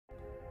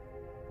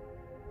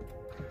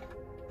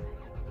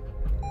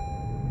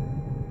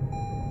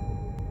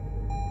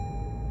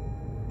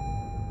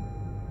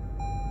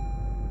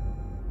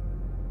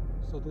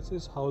So this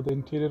is how the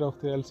interior of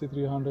the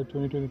LC300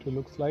 2022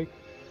 looks like.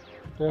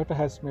 Toyota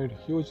has made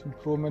huge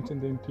improvements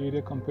in the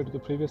interior compared to the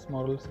previous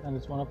models, and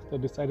it's one of the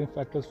deciding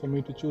factors for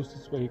me to choose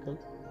this vehicle.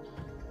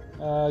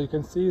 You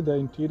can see the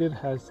interior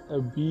has a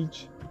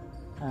beige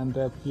and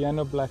a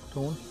piano black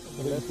tone.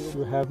 On the left,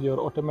 you have your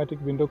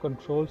automatic window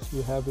controls,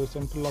 you have your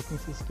central locking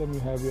system, you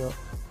have your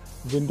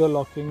window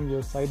locking,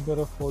 your side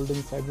mirror folding,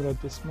 side mirror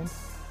adjustment.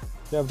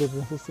 You have the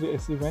necessary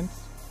AC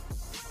vents.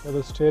 You have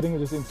the steering,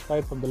 which is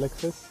inspired from the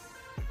Lexus,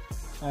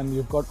 and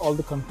you've got all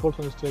the controls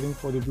on the steering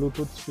for the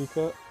Bluetooth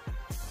speaker,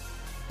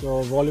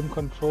 your volume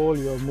control,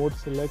 your mode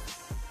select,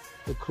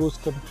 the cruise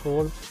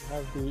control. You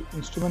have the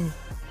instrument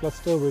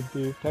cluster with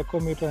the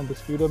tachometer and the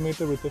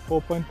speedometer with a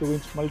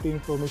 4.2-inch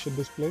multi-information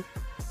display.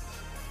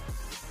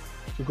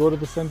 If you go to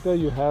the center,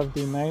 you have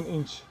the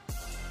 9-inch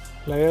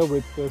player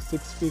with the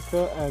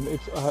 6-speaker, and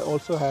it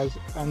also has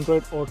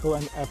Android Auto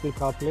and Apple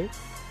CarPlay.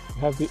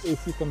 You have the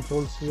AC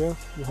controls here,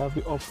 you have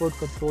the off-road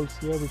controls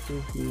here, which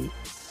is the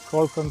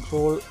crawl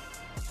control,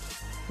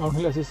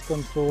 downhill assist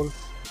control,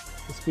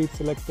 the speed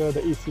selector,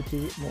 the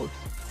ECT modes.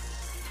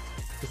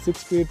 The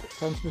 6-speed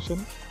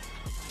transmission.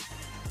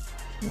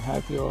 You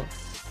have your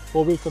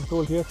 4-wheel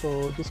control here.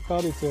 So this car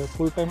is a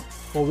full-time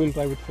 4-wheel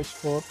drive with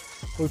H4,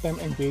 full-time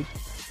engage,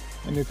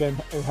 and you can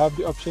have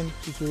the option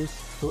to choose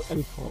to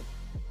L4.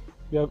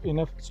 You have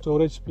enough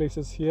storage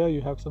places here.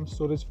 You have some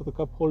storage for the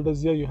cup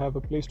holders here. You have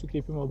a place to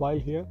keep your mobile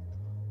here.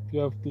 You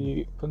have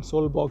the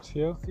console box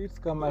here. Seats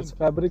come as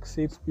fabric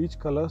seats, peach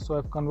color, so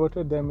I've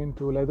converted them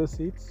into leather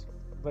seats.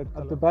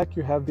 At the back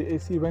you have the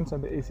AC vents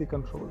and the AC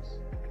controls.